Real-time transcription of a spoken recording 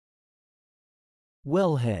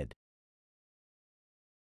Wellhead.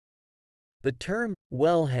 The term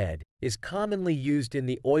wellhead is commonly used in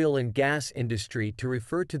the oil and gas industry to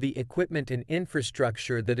refer to the equipment and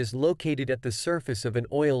infrastructure that is located at the surface of an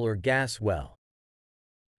oil or gas well.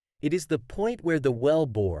 It is the point where the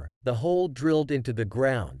wellbore, the hole drilled into the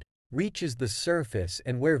ground, reaches the surface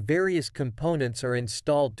and where various components are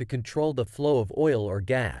installed to control the flow of oil or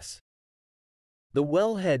gas. The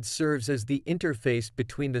wellhead serves as the interface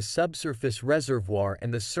between the subsurface reservoir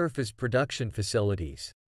and the surface production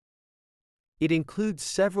facilities. It includes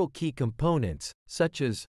several key components, such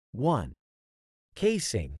as 1.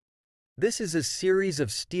 Casing. This is a series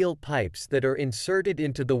of steel pipes that are inserted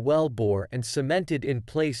into the wellbore and cemented in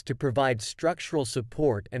place to provide structural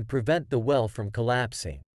support and prevent the well from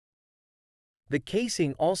collapsing. The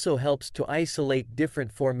casing also helps to isolate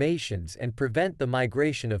different formations and prevent the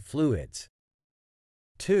migration of fluids.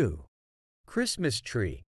 2. Christmas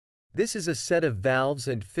tree. This is a set of valves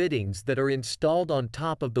and fittings that are installed on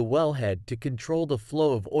top of the wellhead to control the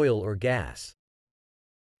flow of oil or gas.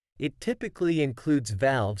 It typically includes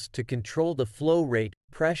valves to control the flow rate,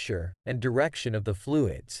 pressure, and direction of the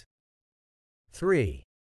fluids. 3.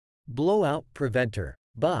 Blowout preventer,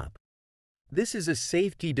 BOP. This is a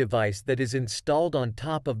safety device that is installed on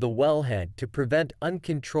top of the wellhead to prevent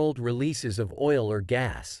uncontrolled releases of oil or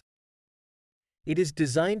gas. It is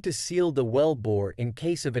designed to seal the wellbore in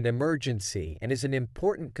case of an emergency and is an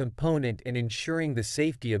important component in ensuring the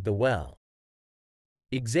safety of the well.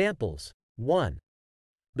 Examples: 1.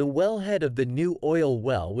 The wellhead of the new oil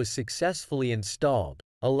well was successfully installed,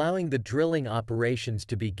 allowing the drilling operations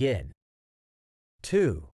to begin.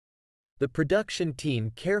 2. The production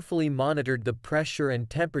team carefully monitored the pressure and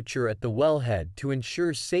temperature at the wellhead to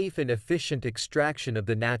ensure safe and efficient extraction of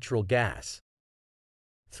the natural gas.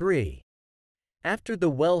 3. After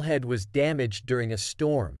the wellhead was damaged during a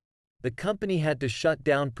storm, the company had to shut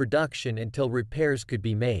down production until repairs could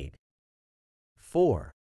be made.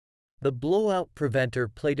 4. The blowout preventer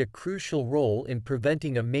played a crucial role in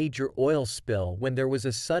preventing a major oil spill when there was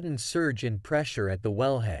a sudden surge in pressure at the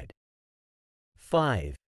wellhead.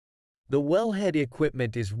 5. The wellhead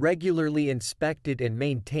equipment is regularly inspected and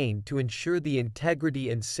maintained to ensure the integrity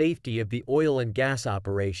and safety of the oil and gas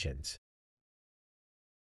operations.